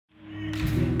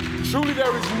Truly,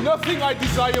 there is nothing I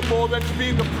desire more than to be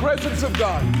in the presence of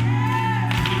God.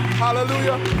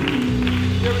 Hallelujah.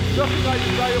 There is nothing I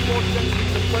desire more than to be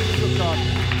in the presence of God.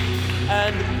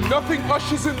 And nothing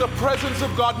ushers in the presence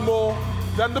of God more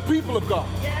than the people of God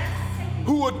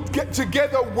who would get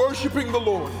together worshiping the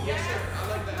Lord.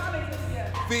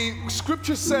 The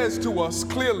scripture says to us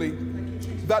clearly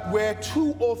that where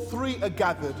 2 or 3 are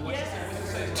gathered,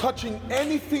 touching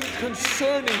anything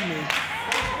concerning me,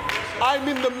 I'm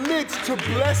in the midst to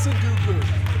bless and do good.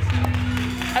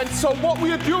 And so what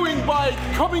we are doing by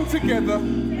coming together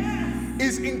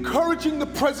is encouraging the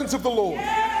presence of the Lord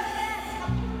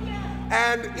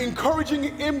and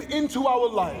encouraging Him into our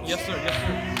lives. Yes, sir. Yes,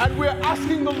 sir. And we're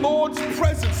asking the Lord's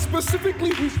presence,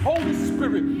 specifically His Holy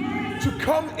Spirit, to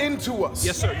come into us.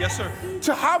 Yes, sir. Yes, sir.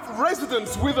 To have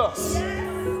residence with us.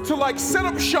 To like set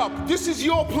up shop. This is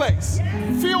your place.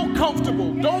 Feel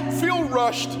comfortable. Don't feel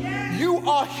rushed. You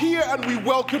are here and we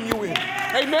welcome you in.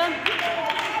 Amen.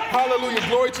 Hallelujah.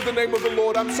 Glory to the name of the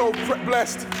Lord. I'm so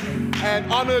blessed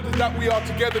and honored that we are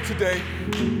together today.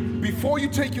 Before you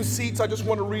take your seats, I just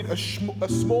want to read a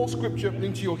small scripture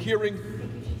into your hearing.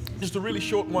 Just a really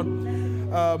short one.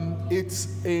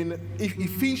 It's in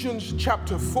Ephesians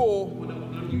chapter 4,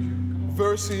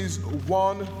 verses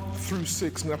 1 through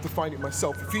 6. I'm going to have to find it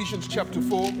myself. Ephesians chapter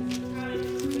 4.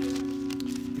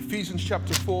 Ephesians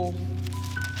chapter 4,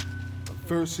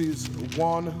 verses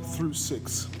 1 through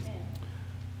 6.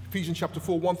 Ephesians chapter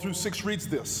 4, 1 through 6 reads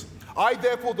this. I,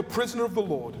 therefore, the prisoner of the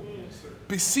Lord,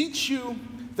 beseech you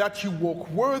that you walk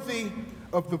worthy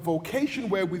of the vocation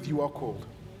wherewith you are called,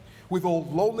 with all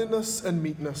lowliness and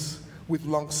meekness, with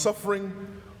long-suffering,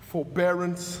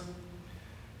 forbearance,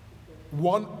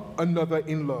 one another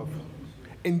in love,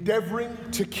 endeavoring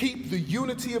to keep the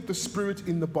unity of the Spirit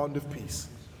in the bond of peace.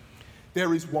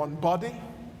 There is one body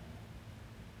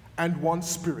and one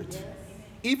Spirit,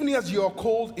 even as you are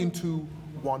called into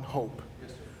one hope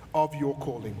of your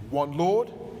calling, one Lord,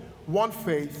 one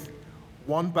faith,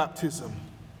 one baptism,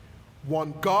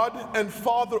 one God and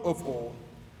Father of all,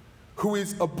 who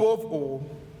is above all,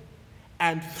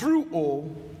 and through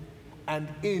all, and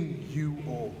in you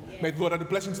all. May the Lord add a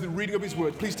blessing to the reading of His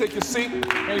word. Please take your seat.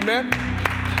 Amen.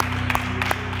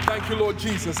 Thank you, Lord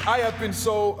Jesus. I have been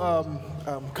so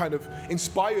kind of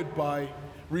inspired by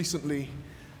recently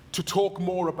to talk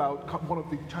more about one of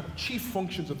the kind of chief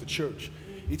functions of the church.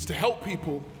 It's to help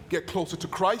people get closer to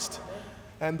Christ.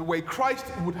 And the way Christ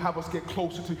would have us get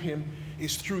closer to Him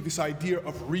is through this idea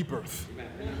of rebirth.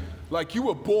 Like you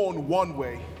were born one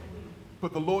way,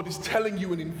 but the Lord is telling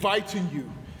you and inviting you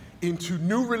into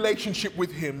new relationship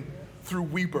with Him through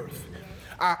rebirth.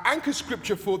 Our anchor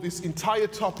scripture for this entire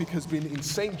topic has been in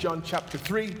St. John chapter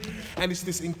 3, and it's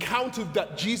this encounter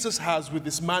that Jesus has with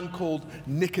this man called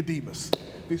Nicodemus,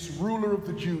 this ruler of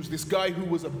the Jews, this guy who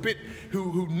was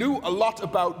who knew a lot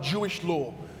about Jewish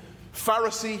law.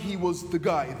 Pharisee, he was the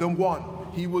guy, the one.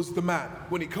 He was the man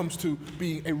when it comes to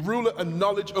being a ruler and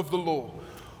knowledge of the law.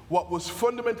 What was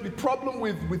fundamentally problem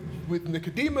with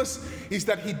Nicodemus is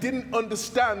that he didn't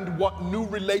understand what new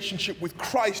relationship with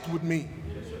Christ would mean.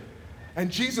 And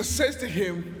Jesus says to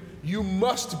him, you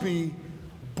must be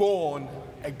born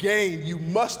again. You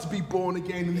must be born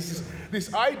again. And this is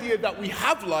this idea that we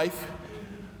have life,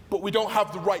 but we don't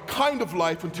have the right kind of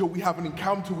life until we have an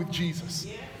encounter with Jesus.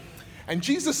 And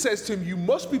Jesus says to him, you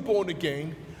must be born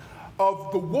again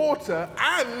of the water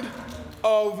and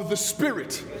of the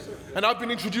Spirit. And I've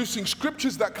been introducing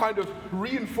scriptures that kind of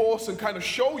reinforce and kind of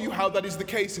show you how that is the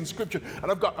case in Scripture. And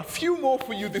I've got a few more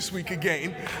for you this week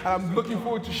again. I'm looking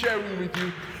forward to sharing with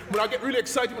you. But I get really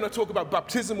excited when I talk about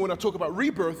baptism, when I talk about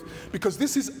rebirth, because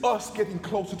this is us getting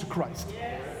closer to Christ.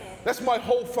 That's my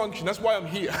whole function. That's why I'm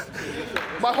here.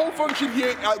 My whole function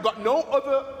here, I've got no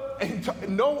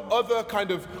other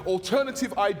kind of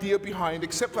alternative idea behind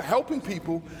except for helping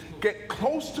people get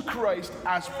close to Christ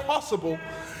as possible.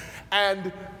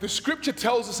 And the scripture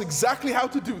tells us exactly how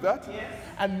to do that.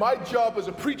 And my job as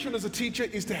a preacher and as a teacher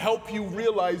is to help you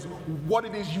realize what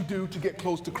it is you do to get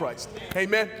close to Christ.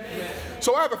 Amen?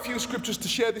 So I have a few scriptures to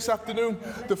share this afternoon.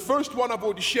 The first one I've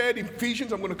already shared in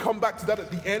Ephesians. I'm going to come back to that at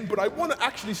the end. But I want to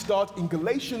actually start in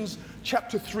Galatians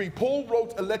chapter 3. Paul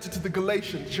wrote a letter to the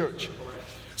Galatian church.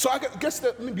 So I guess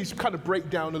that let me kind of break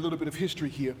down a little bit of history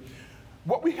here.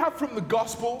 What we have from the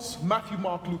Gospels, Matthew,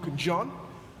 Mark, Luke, and John,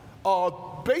 are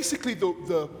basically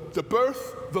the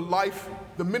birth, the life,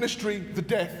 the ministry, the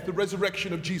death, the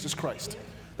resurrection of Jesus Christ.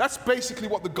 That's basically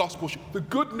what the Gospels, the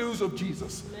good news of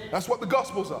Jesus. That's what the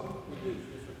Gospels are.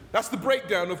 That's the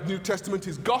breakdown of New Testament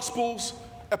is Gospels,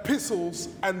 epistles,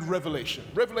 and Revelation.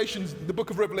 The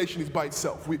book of Revelation is by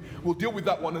itself. We'll deal with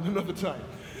that one at another time.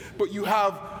 But you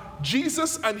have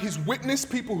Jesus and his witness,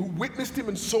 people who witnessed him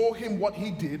and saw him, what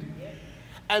he did.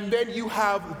 And then you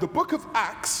have the book of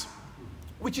Acts,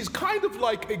 which is kind of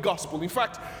like a gospel. In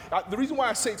fact, the reason why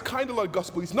I say it's kind of like a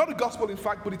gospel, it's not a gospel in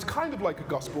fact, but it's kind of like a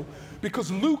gospel,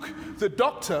 because Luke, the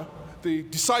doctor, the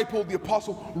disciple, the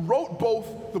apostle, wrote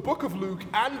both the book of Luke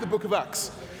and the book of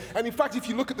Acts. And in fact, if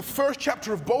you look at the first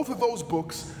chapter of both of those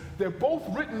books, they're both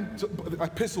written,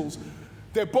 epistles,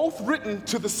 they're both written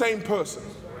to the same person.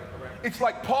 It's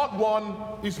like part 1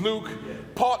 is Luke,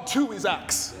 part 2 is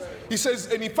Acts. He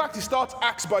says, and in fact, he starts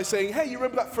Acts by saying, hey, you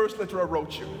remember that first letter I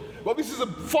wrote you? Well, this is a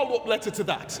follow-up letter to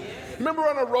that. Remember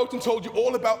when I wrote and told you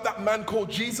all about that man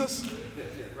called Jesus?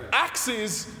 Acts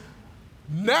is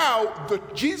now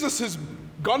that Jesus has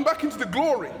gone back into the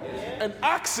glory. And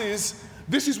Acts is,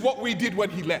 this is what we did when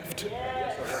he left.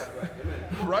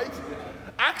 Right?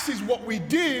 Acts is what we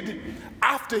did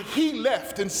after he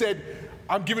left and said,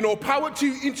 I'm giving all power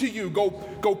into you.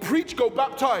 Go preach, go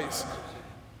baptize.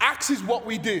 Acts is what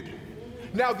we did.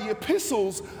 Now the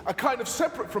epistles are kind of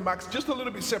separate from Acts, just a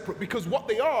little bit separate, because what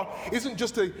they are isn't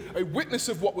just a witness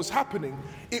of what was happening.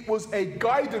 It was a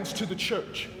guidance to the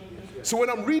church. So when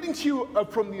I'm reading to you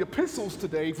from the epistles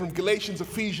today, from Galatians,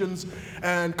 Ephesians,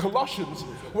 and Colossians,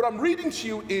 what I'm reading to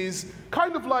you is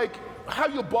kind of like how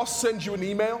your boss sends you an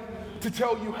email to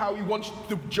tell you how he wants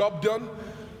the job done.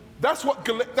 That's what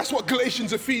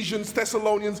Galatians, Ephesians,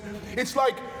 Thessalonians, it's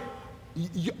like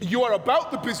you are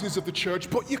about the business of the church,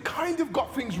 but you kind of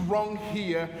got things wrong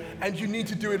here, and you need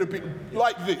to do it a bit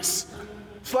like this.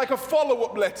 It's like a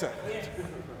follow-up letter.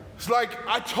 It's like,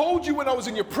 I told you when I was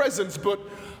in your presence, but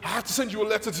I have to send you a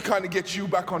letter to kind of get you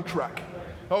back on track.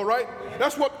 All right?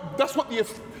 That's what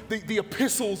the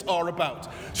epistles are about.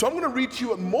 So I'm going to read to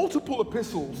you multiple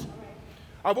epistles.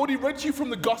 I've already read to you from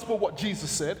the gospel what Jesus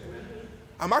said.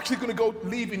 I'm actually going to go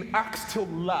leaving Acts till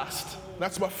last.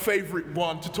 That's my favorite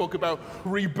one to talk about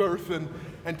rebirth, and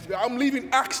I'm leaving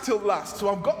Acts till last. So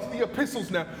I've got to the epistles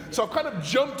now. So I've kind of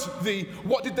jumped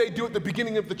what did they do at the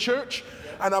beginning of the church,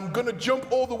 and I'm going to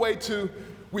jump all the way to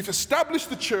we've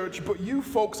established the church, but you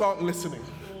folks aren't listening.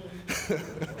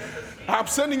 I'm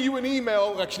sending you an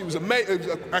email. Actually, it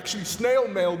was actually snail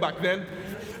mail back then.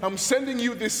 I'm sending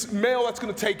you this mail that's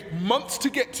going to take months to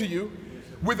get to you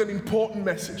with an important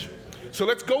message. So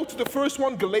let's go to the first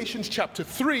one, Galatians chapter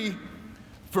 3,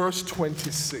 verse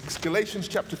 26. Galatians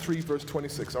chapter 3, verse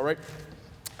 26, all right?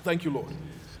 Thank you, Lord.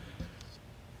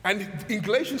 And in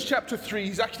Galatians chapter 3,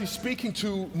 he's actually speaking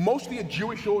to mostly a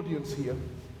Jewish audience here.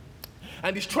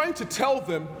 And he's trying to tell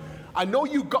them, I know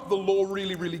you got the law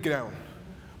really, really down,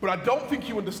 but I don't think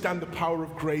you understand the power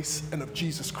of grace and of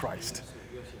Jesus Christ.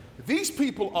 These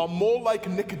people are more like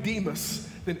Nicodemus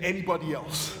than anybody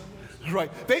else.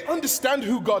 Right, they understand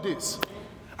who God is.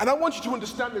 And I want you to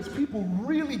understand this, people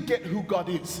really get who God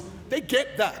is. They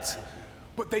get that.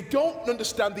 But they don't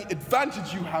understand the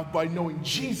advantage you have by knowing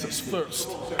Jesus first.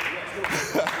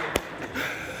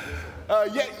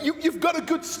 You've got a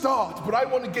good start, but I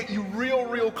want to get you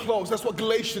real close. That's what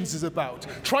Galatians is about.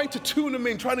 Trying to tune them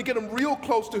in, trying to get them real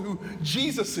close to who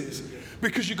Jesus is.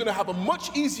 Because you're going to have a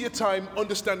much easier time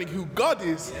understanding who God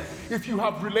is if you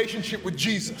have relationship with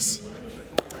Jesus.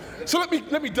 So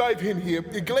let me dive in here.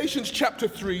 In Galatians chapter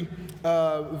 3,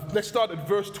 let's start at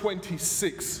verse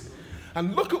 26.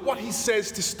 And look at what he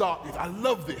says to start with. I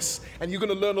love this. And you're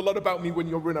going to learn a lot about me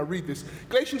when I read this.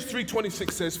 Galatians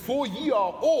 3:26 says, For ye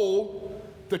are all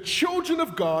the children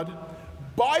of God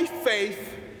by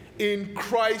faith in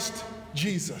Christ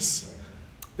Jesus.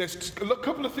 There's a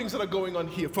couple of things that are going on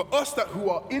here. For us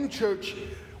who are in church,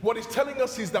 what it's telling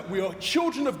us is that we are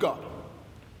children of God.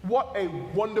 What a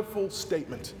wonderful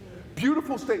statement.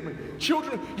 Beautiful statement.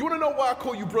 Children, you want to know why I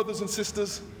call you brothers and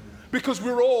sisters? Because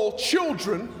we're all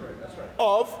children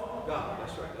of God.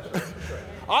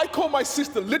 I call my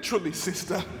sister literally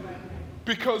sister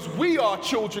because we are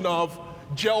children of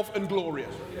Jelf and Gloria.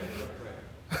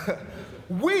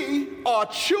 We are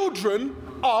children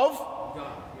of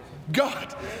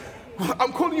God.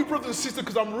 I'm calling you brothers and sisters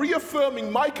because I'm reaffirming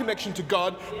my connection to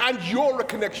God and your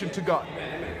connection to God.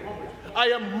 I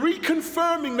am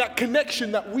reconfirming that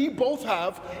connection that we both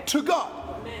have to God.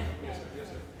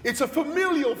 It's a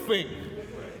familial thing.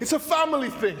 It's a family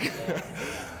thing.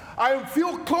 I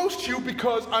feel close to you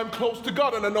because I'm close to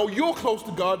God, and I know you're close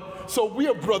to God, so we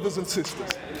are brothers and sisters.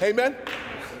 Amen?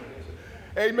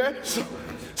 Amen?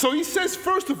 So he says,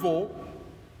 first of all,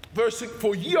 verse 6,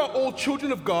 for ye are all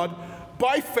children of God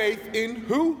by faith in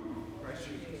who?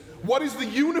 What is the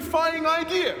unifying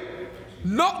idea?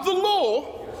 Not the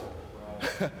law,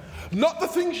 not the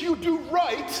things you do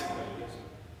right,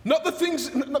 Not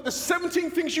the 17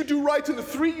 things you do right and the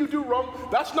 3 you do wrong.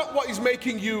 That's not what is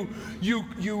making you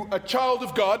a child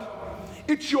of God.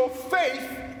 It's your faith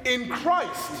in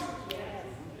Christ.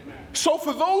 So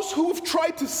for those who have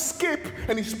tried to skip,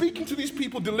 and he's speaking to these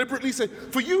people deliberately, say,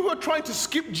 for you who are trying to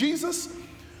skip Jesus,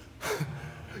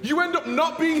 you end up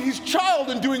not being his child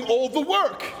and doing all the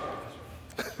work.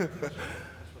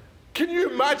 Can you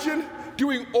imagine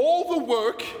doing all the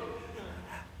work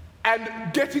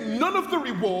and getting none of the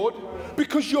reward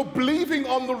because you're believing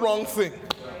on the wrong thing?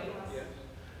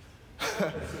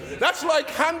 That's like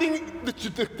handing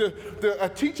a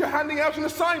teacher handing out an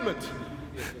assignment.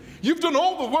 You've done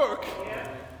all the work,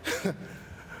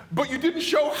 but you didn't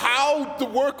show how the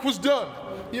work was done.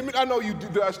 I know you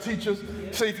do as teachers.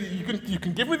 Say, you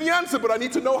can give me the answer, but I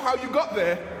need to know how you got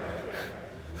there.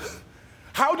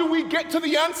 How do we get to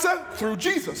the answer? Through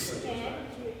Jesus.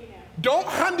 Don't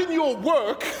hand in your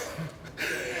work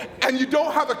and you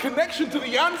don't have a connection to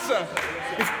the answer.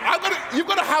 You've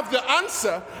got to have the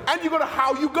answer, and you've got to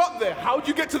how you got there. How did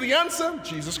you get to the answer?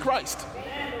 Jesus Christ.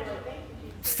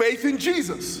 Faith in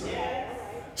Jesus.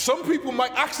 Some people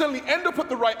might accidentally end up at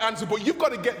the right answer, but you've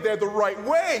got to get there the right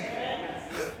way.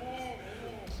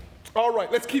 All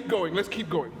right, let's keep going.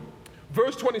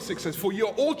 Verse 26 says, for you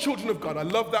are all children of God. I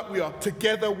love that. We are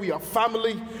together. We are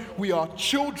family. We are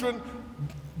children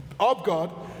of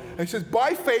God. And he says,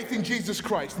 by faith in Jesus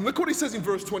Christ. And look what he says in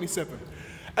verse 27.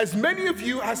 As many of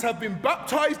you as have been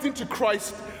baptized into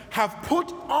Christ have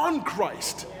put on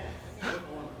Christ.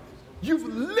 You've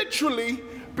literally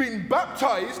been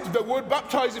baptized. The word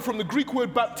baptized is from the Greek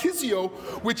word baptizio,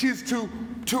 which is to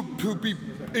be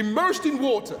immersed in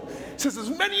water. It says, as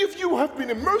many of you have been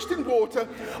immersed in water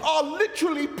are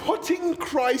literally putting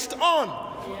Christ on.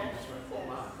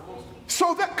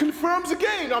 So that confirms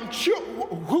again, I'm sure,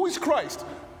 who is Christ?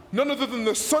 None other than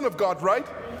the Son of God, right?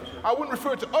 I wouldn't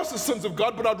refer to us as sons of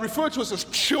God, but I'd refer to us as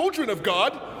children of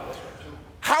God.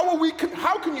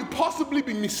 How can you possibly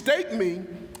mistake me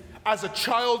as a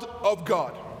child of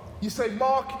God? You say,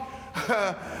 Mark,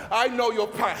 I know your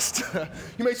past.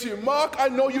 You may say, Mark, I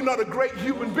know you're not a great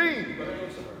human being.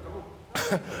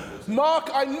 Mark,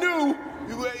 I knew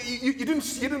you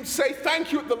didn't say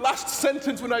thank you at the last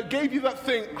sentence when I gave you that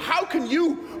thing. How can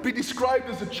you be described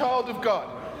as a child of God?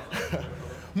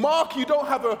 Mark, you don't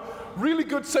have a really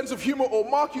good sense of humor, or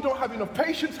Mark, you don't have enough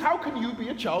patience. How can you be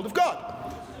a child of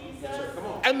God?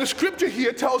 And the scripture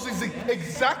here tells us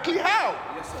exactly how.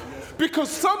 Because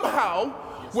somehow,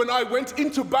 when I went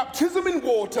into baptism in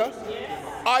water,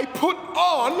 I put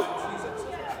on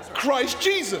Christ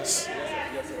Jesus.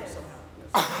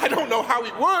 I don't know how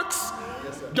it works.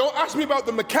 Don't ask me about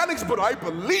the mechanics, but I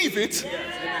believe it.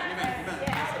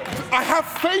 I have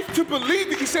faith to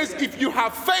believe it. He says, if you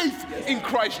have faith in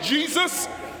Christ Jesus,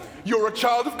 you're a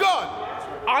child of God.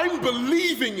 I'm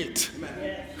believing it.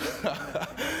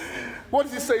 What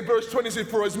does it say? Verse 20 says,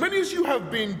 for as many as you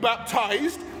have been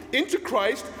baptized into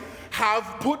Christ have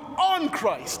put on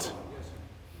Christ.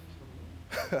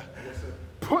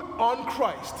 Put on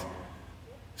Christ.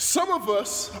 Some of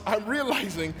us, I'm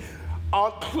realizing,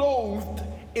 are clothed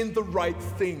in the right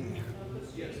thing.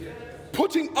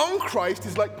 Putting on Christ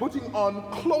is like putting on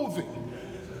clothing.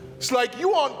 It's like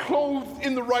you aren't clothed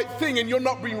in the right thing and you're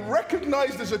not being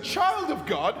recognized as a child of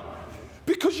God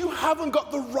because you haven't got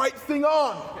the right thing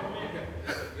on.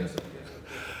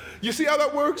 You see how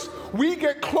that works? We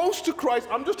get close to Christ.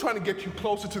 I'm just trying to get you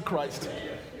closer to Christ.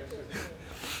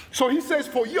 So he says,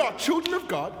 for you are children of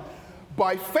God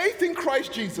by faith in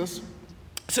Christ Jesus. It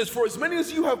says, for as many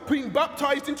as you have been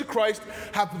baptized into Christ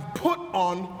have put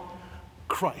on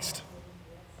Christ.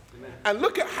 And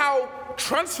look at how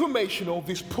transformational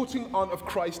this putting on of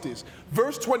Christ is.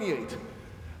 Verse 28,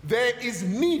 there is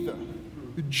neither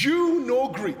Jew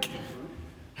nor Greek.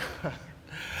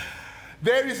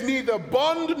 There is neither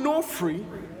bond nor free.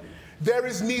 There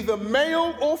is neither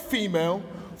male or female,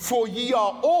 for ye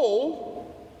are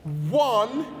all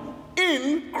one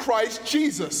in Christ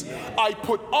Jesus. I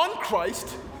put on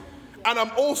Christ, and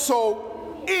I'm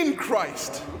also in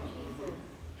Christ.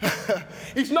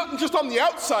 He's not just on the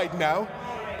outside now.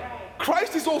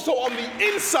 Christ is also on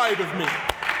the inside of me.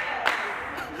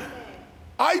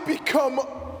 I become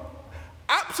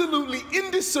absolutely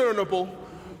indiscernible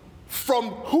from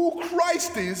who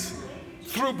Christ is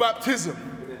through baptism.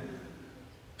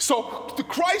 So the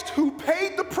Christ who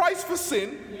paid the price for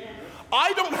sin,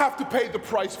 I don't have to pay the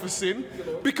price for sin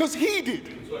because he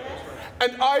did.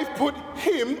 And I've put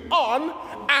him on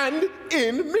and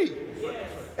in me.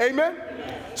 Amen?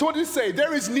 So what does it say?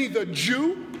 There is neither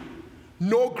Jew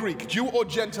nor Greek. Jew or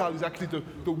Gentile is actually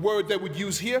the word they would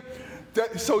use here.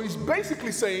 So he's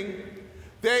basically saying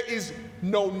There is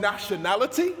no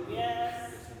nationality.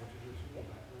 Yes.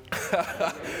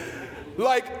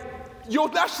 Like, your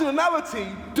nationality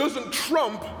doesn't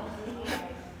trump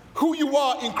who you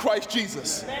are in Christ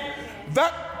Jesus.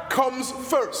 That comes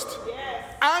first,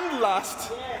 and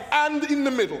last, and in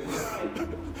the middle.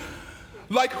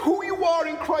 Like, who you are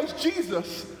in Christ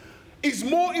Jesus is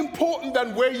more important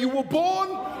than where you were born,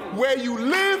 where you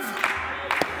live.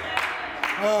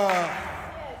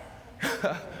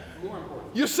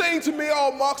 You're saying to me,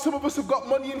 oh, Mark, some of us have got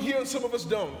money in here and some of us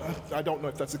don't. I don't know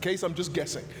if that's the case. I'm just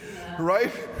guessing,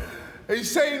 right? And he's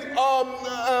saying,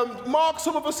 Mark,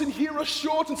 some of us in here are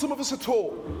short and some of us are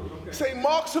tall. He's saying,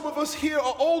 Mark, some of us here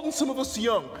are old and some of us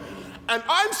young. And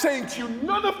I'm saying to you,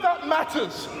 none of that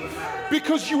matters,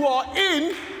 because you are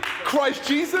in Christ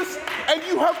Jesus and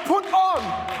you have put on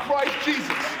Christ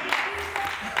Jesus.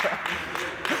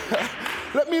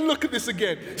 Let me look at this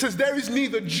again. It says, there is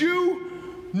neither Jew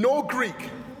nor Greek,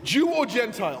 Jew or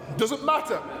Gentile, doesn't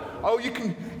matter. Oh,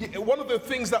 one of the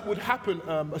things that would happen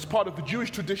as part of the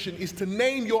Jewish tradition is to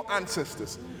name your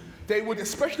ancestors. They would,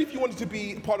 especially if you wanted to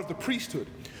be part of the priesthood,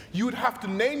 you would have to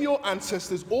name your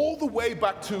ancestors all the way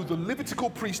back to the Levitical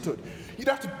priesthood. You'd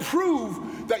have to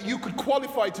prove that you could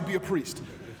qualify to be a priest.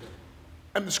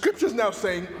 And the scripture's now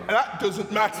saying that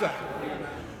doesn't matter.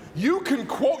 You can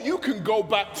go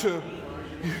back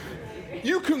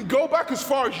as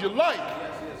far as you like.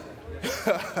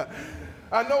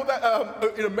 I know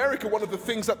that in America, one of the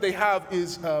things that they have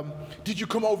is, did you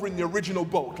come over in the original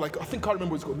boat? Like, I think I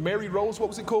remember what it's called, Mary Rose, what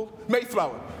was it called?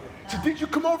 Mayflower. So did you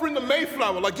come over in the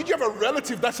Mayflower? Like, did you have a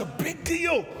relative? That's a big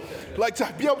deal. Like,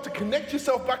 to be able to connect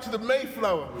yourself back to the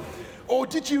Mayflower. Or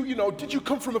did you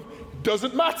come from a,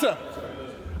 doesn't matter.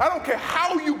 I don't care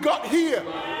how you got here.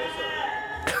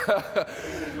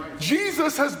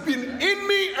 Jesus has been in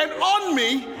me and on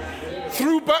me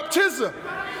through baptism.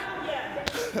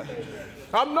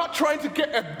 I'm not trying to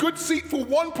get a good seat for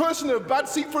one person and a bad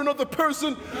seat for another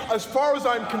person. As far as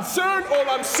I'm concerned, all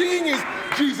I'm seeing is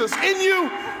Jesus in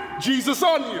you, Jesus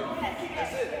on you.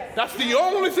 That's the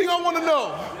only thing I want to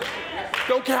know.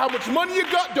 Don't care how much money you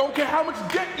got, don't care how much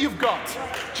debt you've got.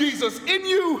 Jesus in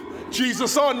you,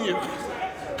 Jesus on you.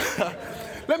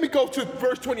 Let me go to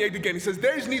verse 28 again. It says,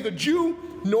 there is neither Jew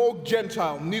nor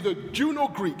Gentile, neither Jew nor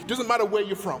Greek. Doesn't matter where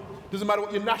you're from. Doesn't matter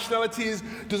what your nationality is.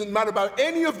 Doesn't matter about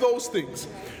any of those things.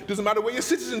 Doesn't matter where your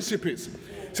citizenship is.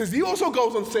 It says, he also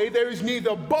goes on to say, there is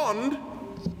neither bond,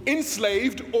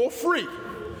 enslaved, or free.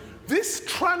 This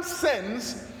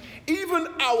transcends even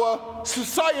our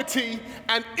society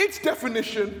and its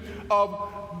definition of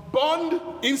bond,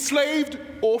 enslaved,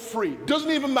 or free.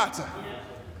 Doesn't even matter.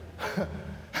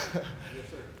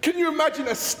 Can you imagine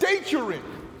a state you're in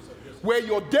where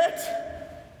your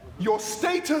debt, your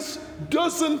status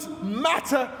doesn't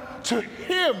matter to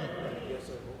him?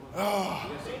 Oh,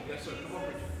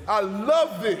 I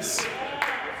love this.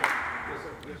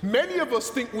 Many of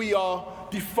us think we are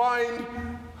defined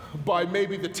by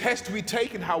maybe the test we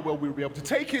take and how well we'll be able to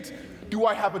take it. Do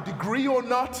I have a degree or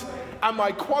not? Am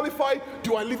I qualified?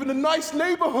 Do I live in a nice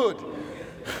neighborhood?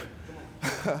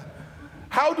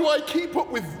 How do I keep up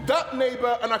with that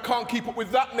neighbor and I can't keep up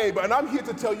with that neighbor? And I'm here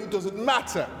to tell you it doesn't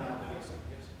matter.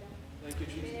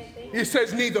 It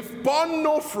says neither bond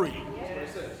nor free.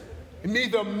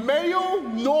 Neither male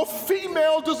nor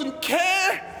female, doesn't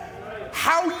care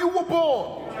how you were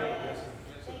born.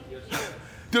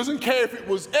 Doesn't care if it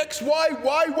was X, Y,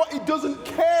 Y, what, it doesn't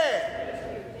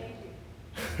care.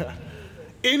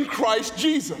 In Christ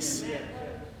Jesus.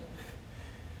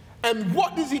 And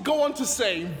what does he go on to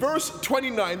say? In verse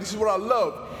 29, this is what I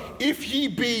love. If ye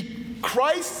be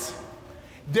Christ,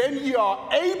 then ye are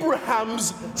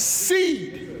Abraham's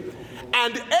seed,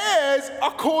 and heirs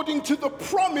according to the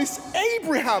promise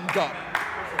Abraham got.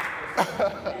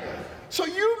 So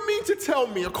you mean to tell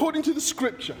me, according to the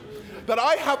scripture, that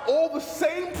I have all the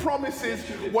same promises,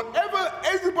 whatever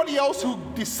everybody else who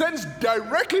descends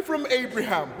directly from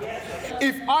Abraham,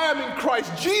 if I am in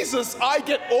Christ Jesus, I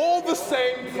get all the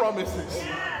same promises.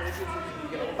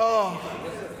 Oh.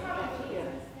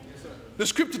 The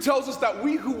scripture tells us that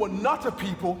we who were not a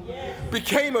people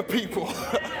became a people.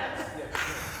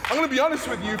 I'm going to be honest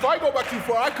with you, if I go back too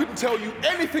far, I couldn't tell you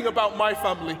anything about my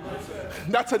family.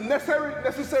 That's a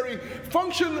necessary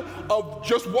function of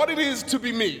just what it is to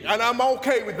be me, and I'm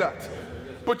okay with that.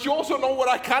 But you also know what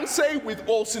I can say with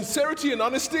all sincerity and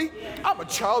honesty? I'm a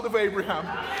child of Abraham.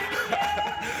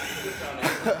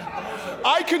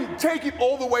 I can take it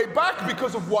all the way back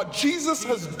because of what Jesus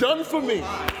has done for me.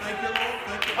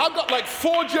 I've got like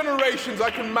 4 generations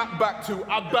I can map back to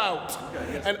about.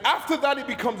 And after that, it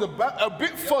becomes a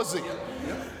bit fuzzy.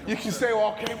 You can say,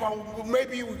 well, okay, well,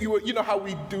 maybe you were, you know how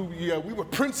we do, we were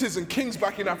princes and kings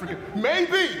back in Africa.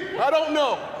 Maybe, I don't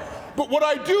know. But what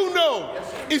I do know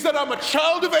is that I'm a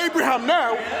child of Abraham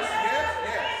now.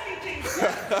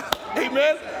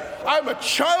 Amen. I'm a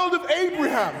child of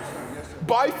Abraham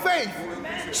by faith.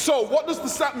 So what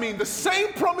does that mean? The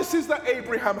same promises that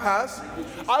Abraham has,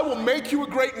 I will make you a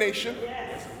great nation,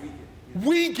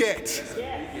 we get.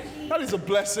 That is a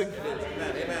blessing.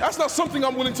 That's not something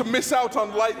I'm willing to miss out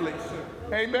on lightly.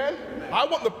 Amen. I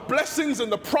want the blessings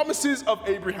and the promises of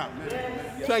Abraham.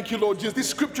 Thank you, Lord Jesus. This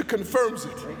scripture confirms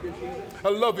it. I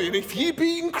love it. And if ye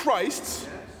be in Christ,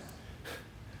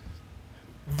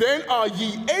 then are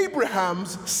ye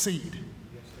Abraham's seed,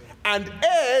 and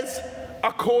heirs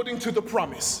according to the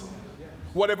promise.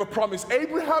 Whatever promise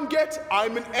Abraham gets,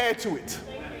 I'm an heir to it.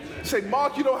 Say,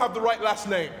 Mark, you don't have the right last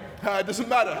name. It doesn't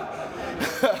matter.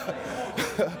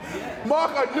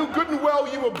 Mark, I knew good and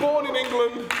well you were born in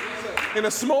England, in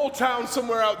a small town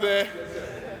somewhere out there.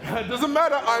 It doesn't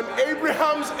matter. I'm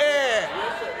Abraham's heir,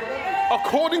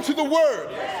 according to the word.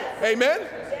 Amen?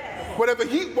 Whatever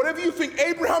you think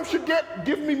Abraham should get,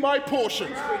 give me my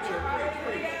portion.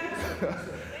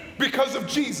 Because of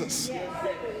Jesus.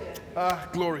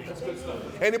 Glory.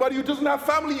 Anybody who doesn't have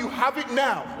family, you have it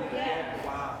now.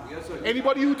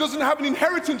 Anybody who doesn't have an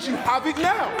inheritance, you have it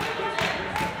now.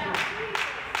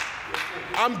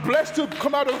 I'm blessed to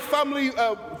come out of a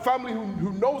family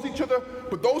who knows each other,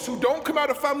 but those who don't come out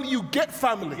of family, you get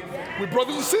family. We're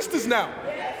brothers and sisters now.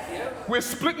 We're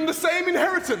splitting the same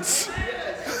inheritance.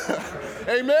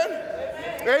 Amen?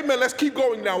 Amen. Let's keep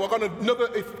going now. I've got another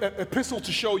epistle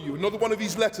to show you, another one of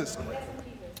these letters.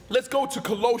 Let's go to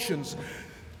Colossians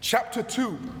chapter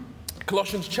 2.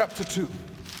 Colossians chapter 2.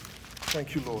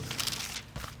 Thank you, Lord.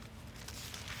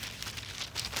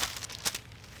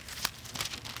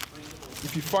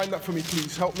 If you find that for me,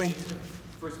 please help me.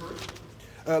 First verse.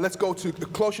 Let's go to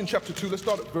Colossians chapter 2. Let's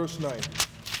start at verse 9.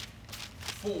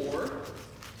 For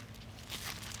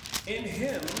in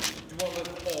him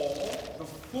dwelleth all the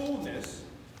fullness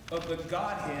of the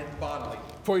Godhead bodily.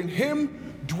 For in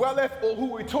him dwelleth all.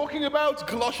 Who are we talking about?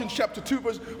 Colossians chapter 2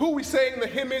 verse. Who are we saying the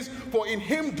him is? For in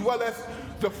him dwelleth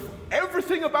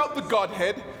everything about the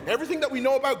Godhead, everything that we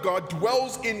know about God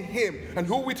dwells in him. And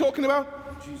who are we talking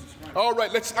about? Jesus Christ. All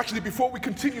right, let's actually, before we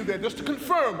continue there, just to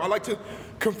confirm, I like to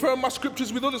confirm my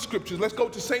scriptures with other scriptures. Let's go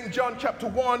to St. John chapter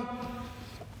 1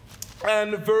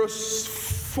 and verse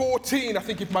 14, I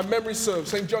think, if my memory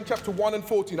serves. St. John chapter 1 and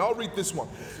 14. I'll read this one.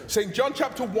 St. John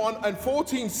chapter 1 and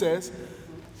 14 says,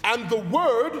 and the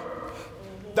word,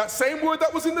 that same word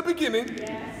that was in the beginning,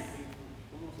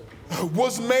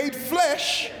 was made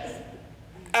flesh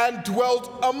and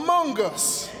dwelt among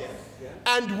us.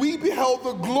 And we beheld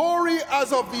the glory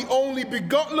as of the only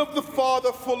begotten of the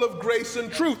Father, full of grace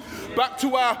and truth. Back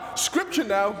to our scripture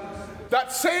now.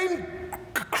 That same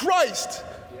Christ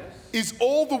is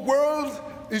all the world,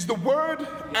 is the Word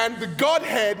and the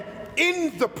Godhead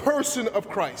in the person of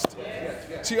Christ.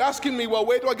 So you're asking me, well,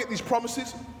 where do I get these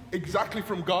promises? Exactly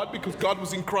from God, because God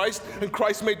was in Christ and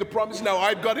Christ made the promise. Now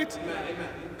I've got it.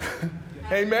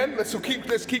 Amen. Let's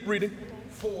keep reading.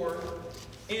 For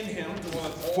in him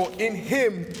dwelleth all. For in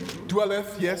him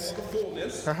dwelleth, yes, the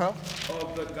fullness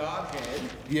of the Godhead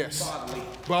yes,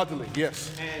 bodily,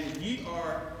 yes. And ye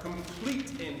are complete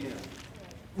in him.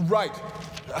 Right.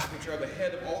 Which are the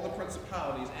head of all the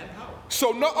principalities and powers.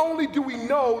 So not only do we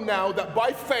know now that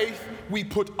by faith we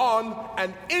put on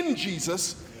and in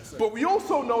Jesus, but we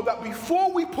also know that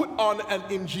before we put on and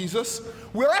in Jesus,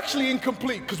 we're actually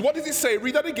incomplete. Because what does it say?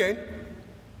 Read that again.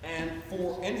 And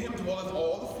for in him dwelleth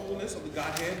all the fullness of the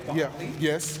Godhead bodily. Yeah.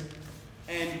 Yes.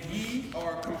 And ye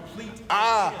are complete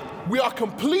in him. We are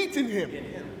complete in him. In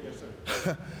him. Yes,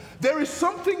 sir. There is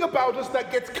something about us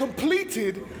that gets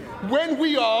completed when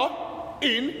we are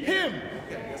in him.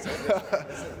 Yes, sir.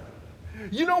 Yes, sir.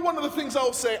 You know, one of the things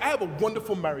I'll say, I have a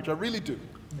wonderful marriage. I really do.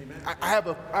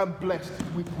 I'm blessed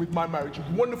with my marriage,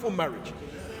 a wonderful marriage.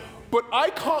 But I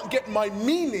can't get my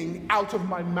meaning out of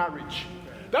my marriage.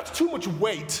 That's too much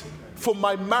weight for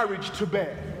my marriage to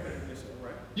bear.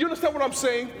 You understand what I'm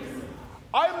saying?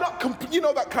 I'm not, you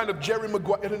know that kind of Jerry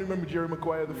Maguire, I don't remember Jerry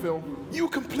Maguire, the film? You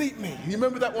complete me. You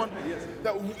remember that one?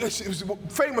 It was a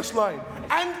famous line.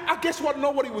 And I guess what,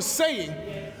 know what he was saying,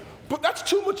 but that's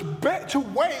too much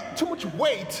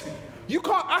weight. You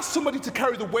can't ask somebody to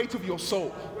carry the weight of your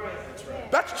soul.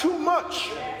 That's too much.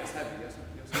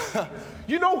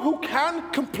 You know who can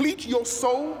complete your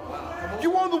soul?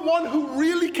 You are the one who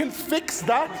really can fix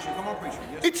that.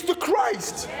 It's the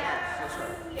Christ.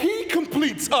 He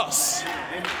completes us.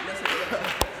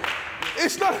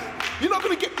 It's not, you're not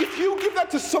going to get, if you give that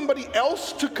to somebody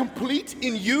else to complete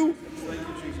in you,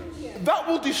 that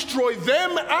will destroy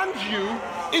them and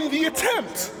you in the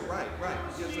attempt. Right.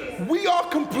 Yes, sir. We are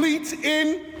complete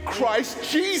in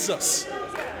Christ Jesus.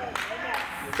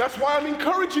 That's why I'm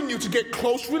encouraging you to get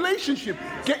close relationship.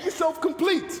 Get yourself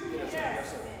complete.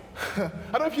 I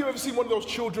don't know if you've ever seen one of those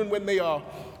children when they are,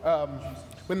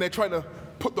 when they're trying to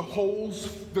put the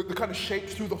holes, the kind of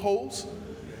shapes through the holes,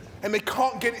 and they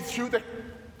can't get it through.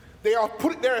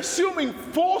 They're assuming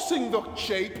forcing the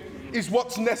shape is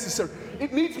what's necessary.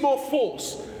 It needs more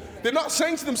force. They're not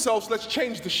saying to themselves, let's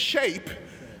change the shape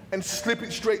and slip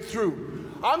it straight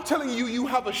through. I'm telling you, you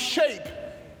have a shape,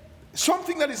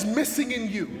 something that is missing in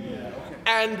you.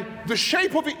 And the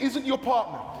shape of it isn't your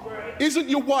partner, isn't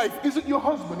your wife, isn't your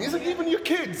husband, isn't even your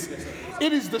kids.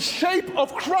 It is the shape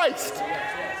of Christ.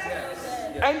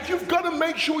 And you've got to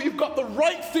make sure you've got the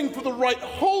right thing for the right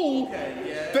hole,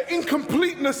 the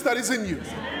incompleteness that is in you.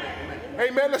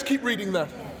 Amen. Let's keep reading that.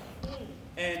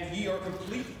 And ye are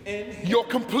complete in him. You're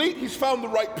complete. He's found the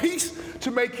right piece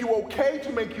to make you okay,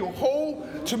 to make you whole,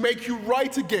 to make you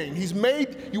right again. He's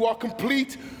made you are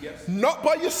complete, not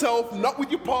by yourself, not with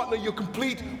your partner. You're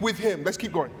complete with him. Let's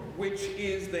keep going. Which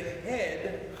is the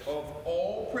head of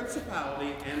all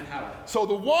principality and power. So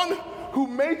the one who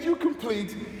made you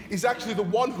complete is actually the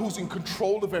one who's in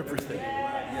control of everything.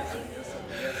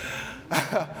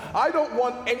 I don't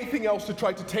want anything else to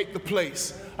try to take the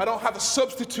place. I don't have a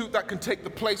substitute that can take the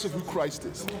place of who Christ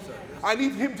is. I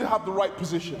need him to have the right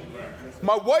position.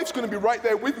 My wife's going to be right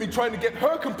there with me trying to get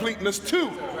her completeness too.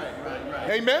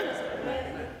 Amen?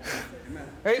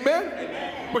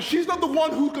 Amen? But she's not the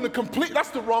one who's going to complete.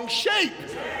 That's the wrong shape.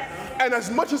 And as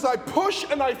much as I push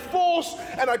and I force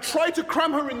and I try to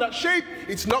cram her in that shape,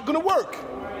 it's not going to work.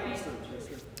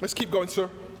 Let's keep going, sir.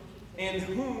 In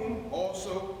whom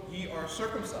also ye are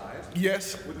circumcised.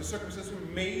 Yes. With the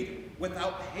circumcision made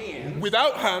without hands.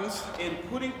 Without hands. In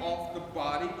putting off the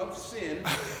body of sin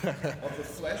of the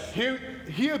flesh.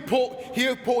 Here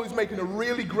Paul is making a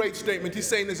really great statement. He's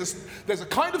saying there's a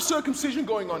kind of circumcision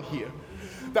going on here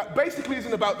that basically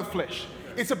isn't about the flesh.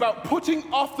 It's about putting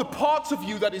off the parts of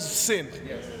you that is sin.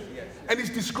 Yes. And he's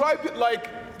described it like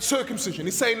circumcision.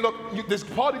 He's saying, look, there's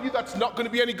part of you that's not going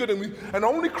to be any good, and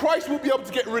only Christ will be able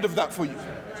to get rid of that for you.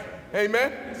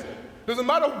 Amen? Doesn't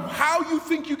matter how you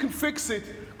think you can fix it,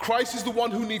 Christ is the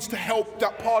one who needs to help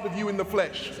that part of you in the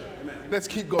flesh. Let's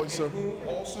keep going, sir. Whom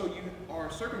also you are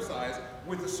circumcised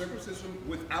with the circumcision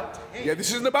without hands. Yeah,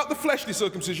 this isn't about the fleshly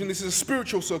circumcision. This is a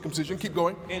spiritual circumcision. Keep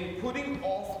going. In putting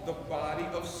off the body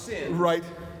of sin right.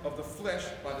 of the flesh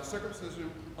by the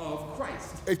circumcision of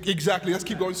Christ. Exactly. Let's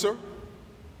keep going, sir.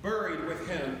 Buried with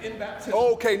him in baptism.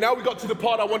 Okay, now we got to the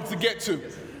part I wanted to get to.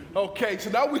 Okay, so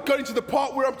now we've got into the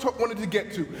part where I wanted to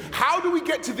get to. How do we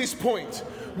get to this point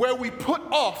where we put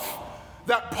off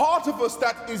that part of us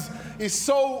that is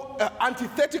so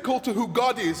antithetical to who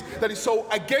God is, that is so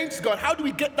against God? How do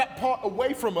we get that part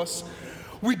away from us?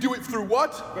 We do it through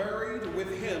what? Buried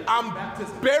with him. I'm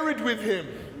buried with him.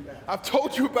 I've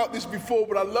told you about this before,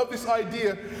 but I love this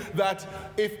idea that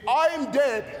if I am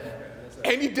dead,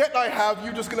 any debt I have,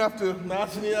 you're just going to have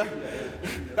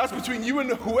to, that's between you and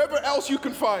whoever else you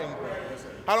can find.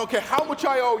 I don't care how much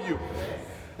I owe you.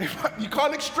 You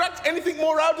can't extract anything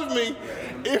more out of me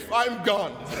if I'm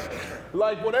gone.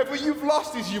 Like whatever you've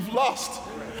lost is you've lost.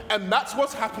 And that's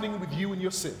what's happening with you and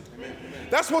your sin.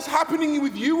 That's what's happening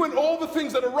with you and all the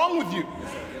things that are wrong with you.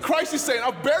 Christ is saying,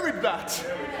 I've buried that.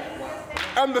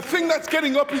 And the thing that's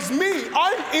getting up is me.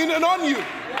 I'm in and on you.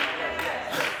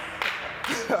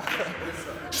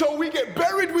 So we get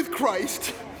buried with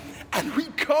Christ and we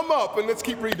come up, and let's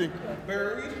keep reading.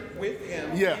 Buried with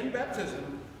him in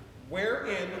baptism,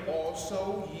 wherein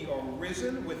also ye are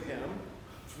risen with him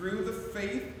through the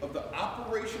faith of the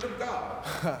operation of God,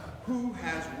 who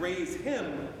has raised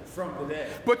him from the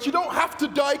dead. But you don't have to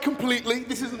die completely.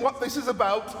 This isn't what this is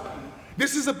about.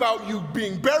 This is about you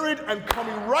being buried and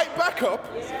coming right back up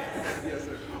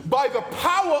by the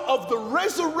power of the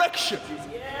resurrection.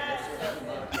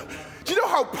 Do you know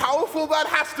how powerful that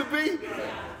has to be?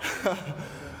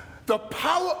 The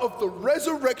power of the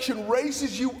resurrection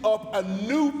raises you up a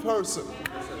new person.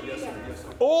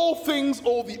 All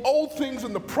the old things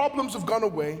and the problems have gone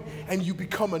away, and you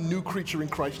become a new creature in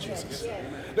Christ Jesus.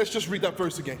 Let's just read that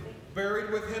verse again.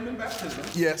 Buried with him in baptism.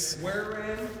 Yes.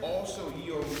 Wherein also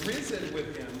ye are risen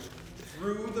with him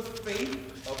through the faith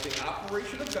of the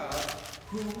operation of God,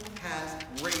 who has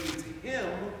raised him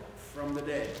from the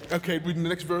dead. Okay, reading the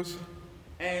next verse.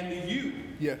 And you,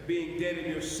 being dead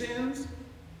in your sins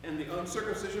and the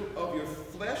uncircumcision of your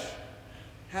flesh,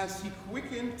 has he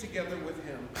quickened together with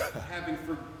him, having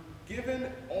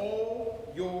forgiven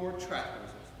all your trespasses.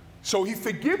 So he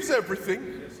forgives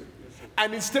everything,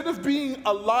 and instead of being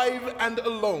alive and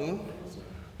alone,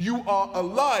 you are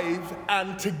alive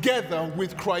and together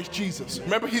with Christ Jesus.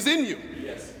 Remember, he's in you.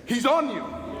 He's on you.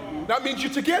 That means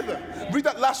you're together. Read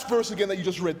that last verse again that you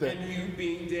just read there. And you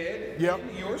being dead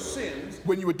in your sins,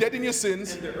 when you were dead in your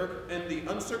sins, and the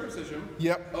uncircumcision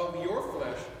of your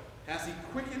flesh, has he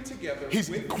quickened together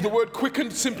with the word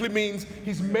quickened simply means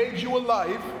he's made you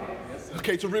alive.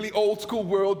 Okay, it's a really old school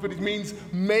word, but it means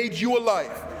made you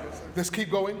alive. Let's keep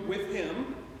going. With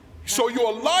him. So you're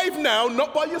alive now,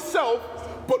 not by yourself,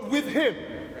 but with him.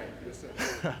 Yes,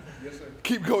 sir. Yes, sir.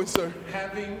 Keep going, sir.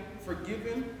 Having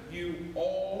forgiven you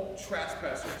all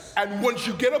trespasses. And once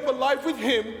you get up alive with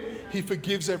him, he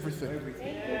forgives everything.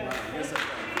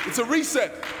 It's a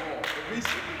reset.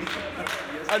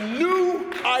 A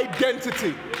new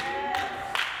identity.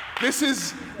 This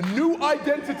is new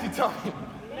identity time.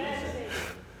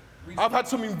 I've had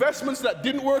some investments that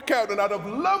didn't work out, and I'd have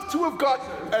loved to have got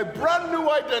a brand new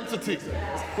identity.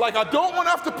 Like, I don't want to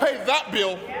have to pay that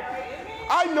bill.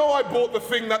 I know I bought the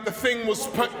thing that the thing was,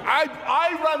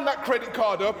 I ran that credit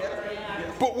card up,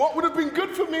 but what would have been good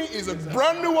for me is a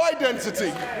brand new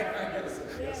identity.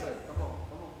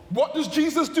 What does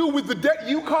Jesus do with the debt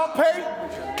you can't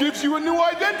pay? Gives you a new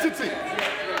identity.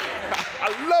 I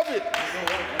love it.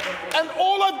 And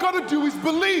all I've got to do is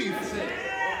believe.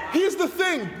 Here's the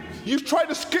thing. You try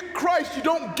to skip Christ, you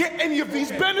don't get any of these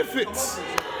benefits.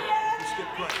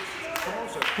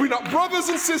 We're not brothers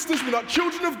and sisters, we're not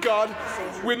children of God,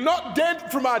 we're not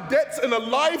dead from our debts and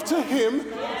alive to him.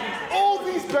 All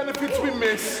these benefits we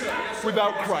miss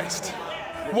without Christ.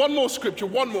 One more scripture,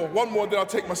 one more, then I'll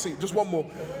take my seat. Just one more.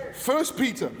 1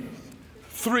 Peter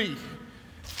 3,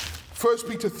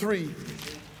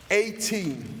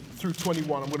 18 through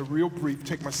 21. I'm going to real brief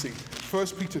take my seat. 1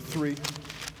 Peter 3,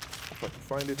 if I can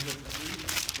find it.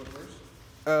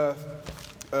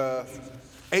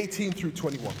 18 through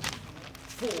 21.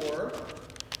 For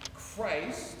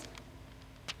Christ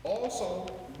also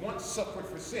once suffered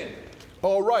for sin.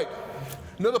 All right.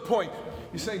 Another point.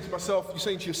 You're saying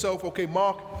to yourself, okay,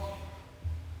 Mark,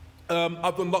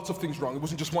 I've done lots of things wrong. It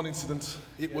wasn't just one incident.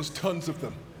 It was tons of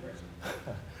them.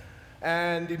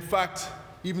 And in fact,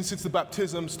 even since the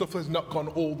baptism, stuff has not gone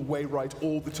all the way right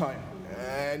all the time.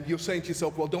 And you're saying to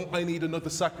yourself, well, don't I need another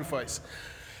sacrifice?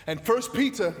 And 1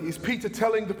 Peter is Peter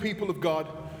telling the people of God,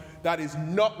 that is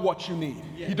not what you need.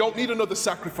 You don't need another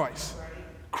sacrifice.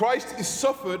 Christ is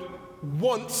suffered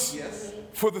once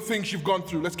for the things you've gone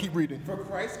through. Let's keep reading. For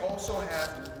Christ also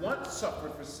hath once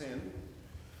suffered for sin,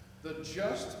 the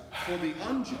just for the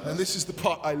unjust. And this is the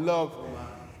part I love.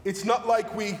 It's not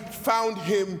like we found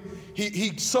him,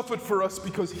 he suffered for us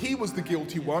because he was the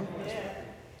guilty one.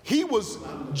 He was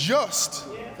just.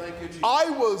 I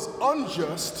was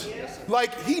unjust.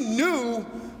 Like he knew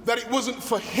that it wasn't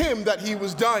for him that he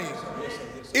was dying.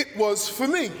 It was for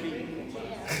me.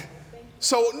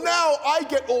 So now I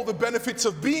get all the benefits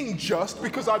of being just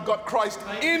because I've got Christ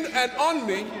in and on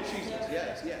me.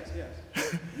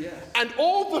 And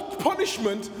all the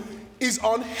punishment is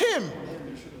on him.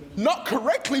 Not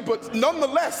correctly, but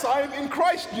nonetheless, I am in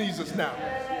Christ Jesus now.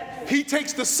 He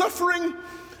takes the suffering,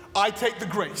 I take the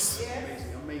grace.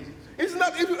 Isn't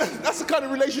that's the kind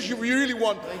of relationship we really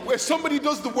want, where somebody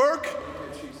does the work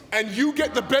and you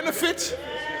get the benefit?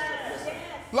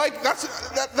 Like,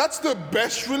 that's the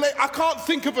best I can't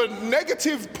think of a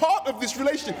negative part of this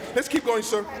relationship. Let's keep going,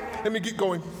 sir. Let me get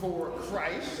going. For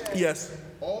Christ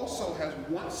also has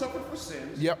once suffered for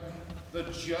sins, the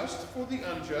just for the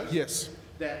unjust,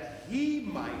 that he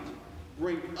might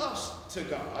bring us to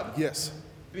God,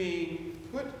 being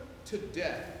put to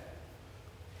death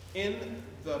in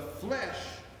the flesh,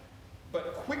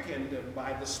 but quickened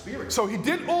by the Spirit. So he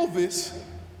did all this.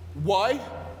 Why?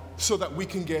 So that we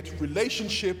can get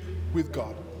relationship with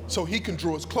God. So he can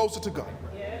draw us closer to God.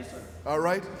 All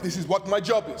right? This is what my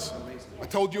job is. I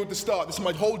told you at the start, this is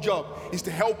my whole job, is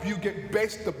to help you get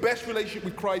the best relationship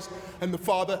with Christ and the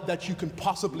Father that you can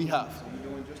possibly have.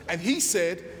 And he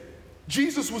said,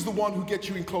 Jesus was the one who gets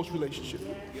you in close relationship.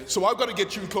 So I've got to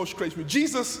get you in close relationship with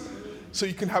Jesus so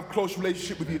you can have close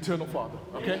relationship with the eternal Father.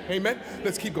 Okay? Amen?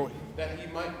 Let's keep going. That he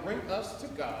might bring us to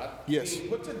God, being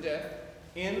put to death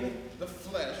in the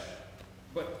flesh,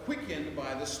 but quickened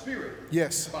by the Spirit.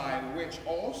 By which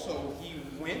also he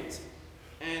went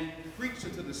and preached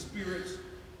unto the spirits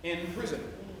in prison.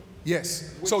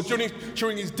 So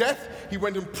during his death, he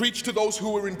went and preached to those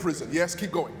who were in prison.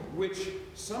 Keep going. Which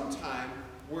sometime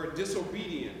were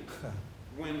disobedient,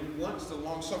 when once the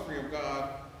long suffering of God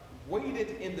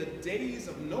waited in the days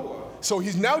of Noah. So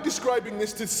he's now describing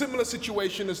this to similar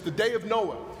situation as the day of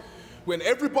Noah. when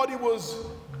everybody was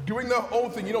doing their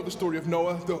own thing, you know the story of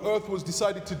Noah. The earth was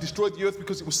decided to destroy the earth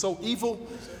because it was so evil.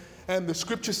 And the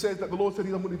scripture says that the Lord said,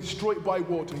 I'm going to destroy it by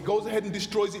water. He goes ahead and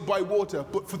destroys it by water.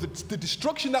 But for the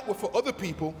destruction that were for other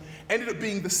people ended up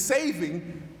being the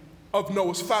saving of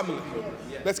Noah's family.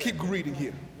 Let's keep reading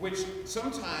here. Which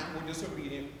sometime were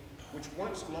disobedient, which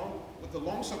once with the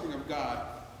long suffering of God,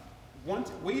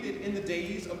 once waited in the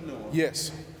days of Noah.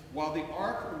 Yes. While the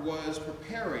ark was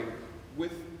preparing,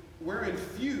 wherein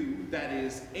few, that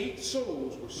is, 8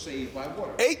 souls, were saved by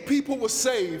water. 8 people were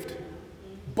saved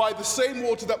by the same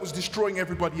water that was destroying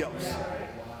everybody else. Wow.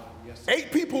 Yes.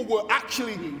 8 people were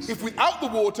actually, if without the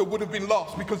water, would have been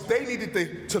lost because they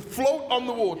needed to float on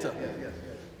the water.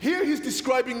 Here he's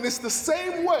describing this the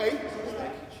same way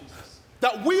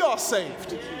that we are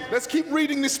saved. Let's keep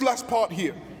reading this last part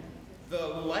here. The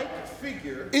like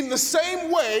figure. In the same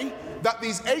way that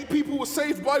these 8 people were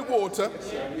saved by water.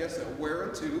 Yes, sir.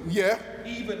 Whereunto. Yeah.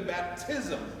 Even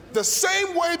baptism. The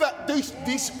same way that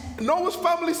these Noah's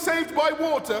family saved by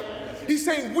water, he's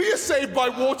saying we are saved by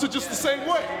water just the same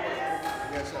way.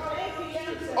 Yes, sir.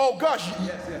 Oh gosh,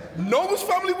 Yes. Noah's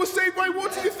family was saved by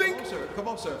water, you think? Come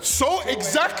on, sir. So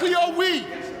exactly are we.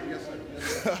 Yes,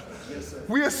 sir.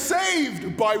 We are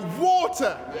saved by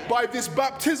water, by this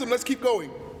baptism. Let's keep going.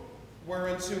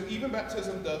 Whereunto even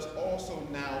baptism does also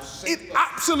now save It us.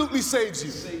 absolutely saves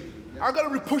you. I've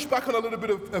got to push back on a little bit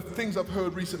of things I've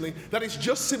heard recently, that it's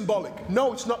just symbolic.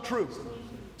 No, it's not true.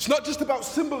 It's not just about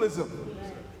symbolism.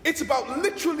 It's about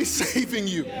literally saving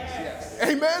you. Yes.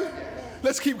 Amen?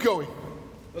 Let's keep going.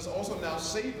 Does also now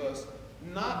save us,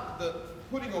 not the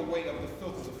putting away of the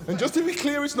filth of the flesh. And just to be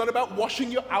clear, it's not about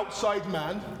washing your outside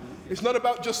man. It's not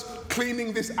about just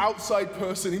cleaning this outside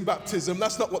person in baptism.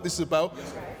 That's not what this is about.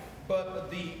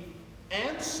 But the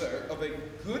answer of a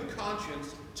good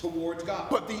conscience towards God.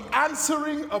 But the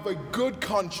answering of a good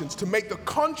conscience, to make the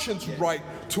conscience right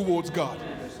towards God.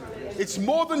 It's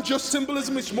more than just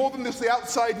symbolism. It's more than just the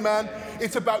outside man.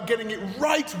 It's about getting it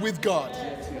right with God.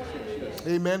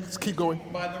 Amen. Let's keep going.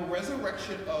 By the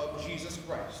resurrection of Jesus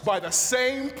Christ. By the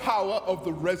same power of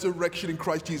the resurrection in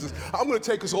Christ Jesus. I'm going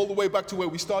to take us all the way back to where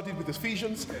we started with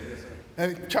Ephesians.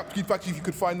 And in fact, if you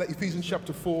could find that, Ephesians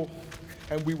chapter 4,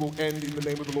 and we will end in the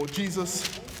name of the Lord Jesus.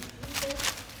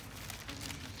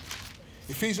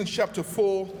 Ephesians chapter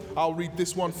 4, I'll read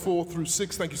this one, 4 through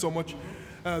 6. Thank you so much.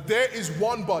 There is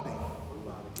one body.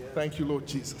 Thank you, Lord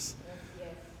Jesus.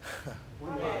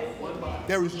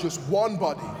 There is just one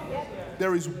body.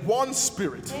 There is one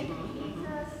Spirit.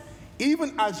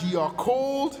 Even as ye are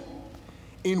called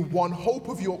in one hope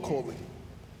of your calling.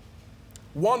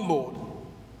 One Lord,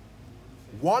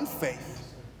 one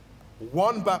faith,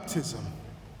 one baptism,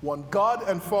 one God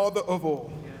and Father of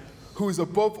all, who is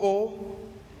above all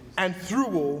and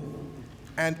through all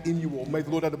and in you all. May the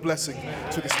Lord add a blessing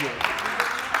to this word.